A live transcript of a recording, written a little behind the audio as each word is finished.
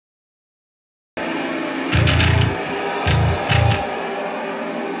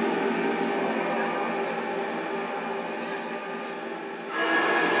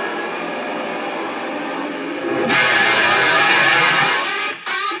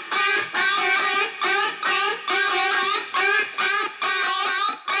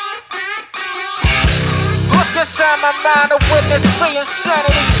my mind to witness the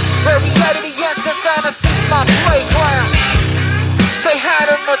insanity. Very reality and fantasies my playground. Say hi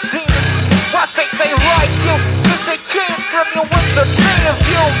to my demons, I think they like you, cause they came from you with the pain of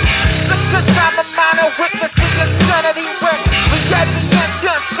you. Because I'm a minor witness the insanity when reality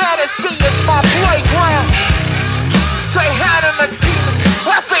and fantasy is my playground. Say hi to my demons,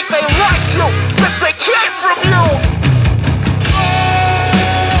 I think they like you, cause they came from you.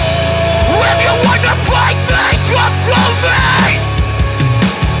 If you wanna fight me, come to me.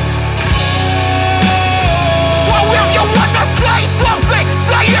 Well, if you wanna say something,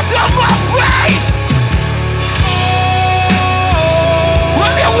 say it to my face.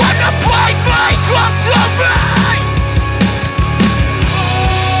 If you wanna fight me, come to me.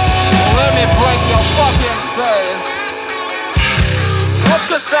 Let me break your fucking face.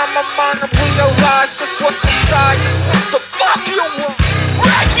 Cause I'm a man and realize just what's inside, just what's the fuck you want.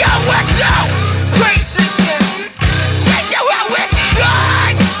 Break your window, precision, teach you how it's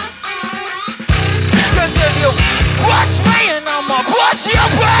done. Cause if you push me and I'ma push you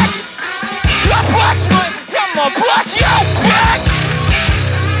back, you push me, I'ma push you back.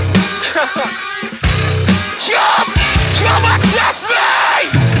 Come and test me.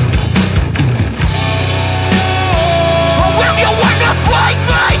 If you wanna fight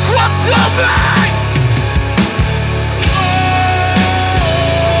me, come to me.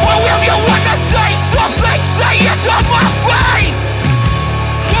 Well, if you wanna say something, say it to my face.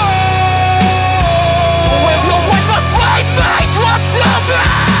 If you wanna fight me, come to me.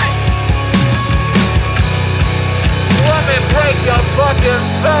 Let me break your fucking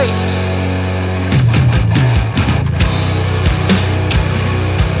face.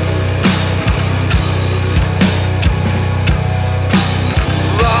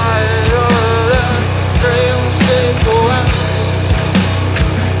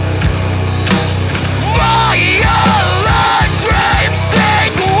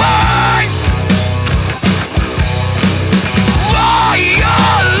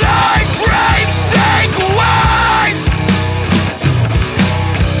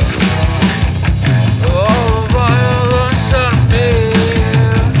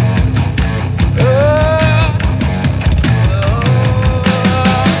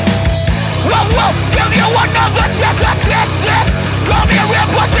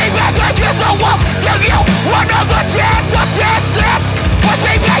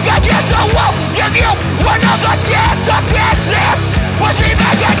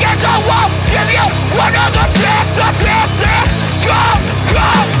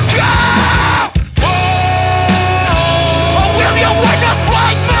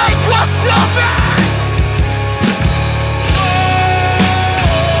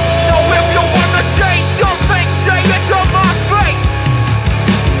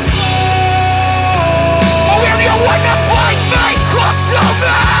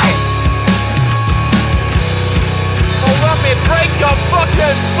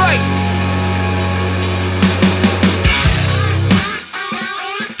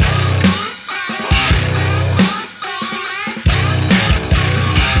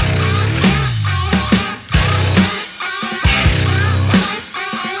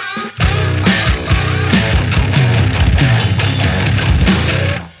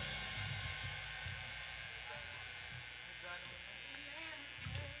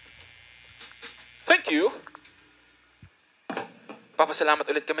 Thank you. Papasalamat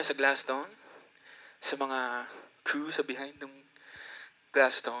ulit kami sa Glasstone, sa mga crew sa behind ng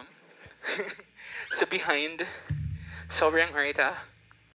Glasstone. Sa behind, sobrang art ha.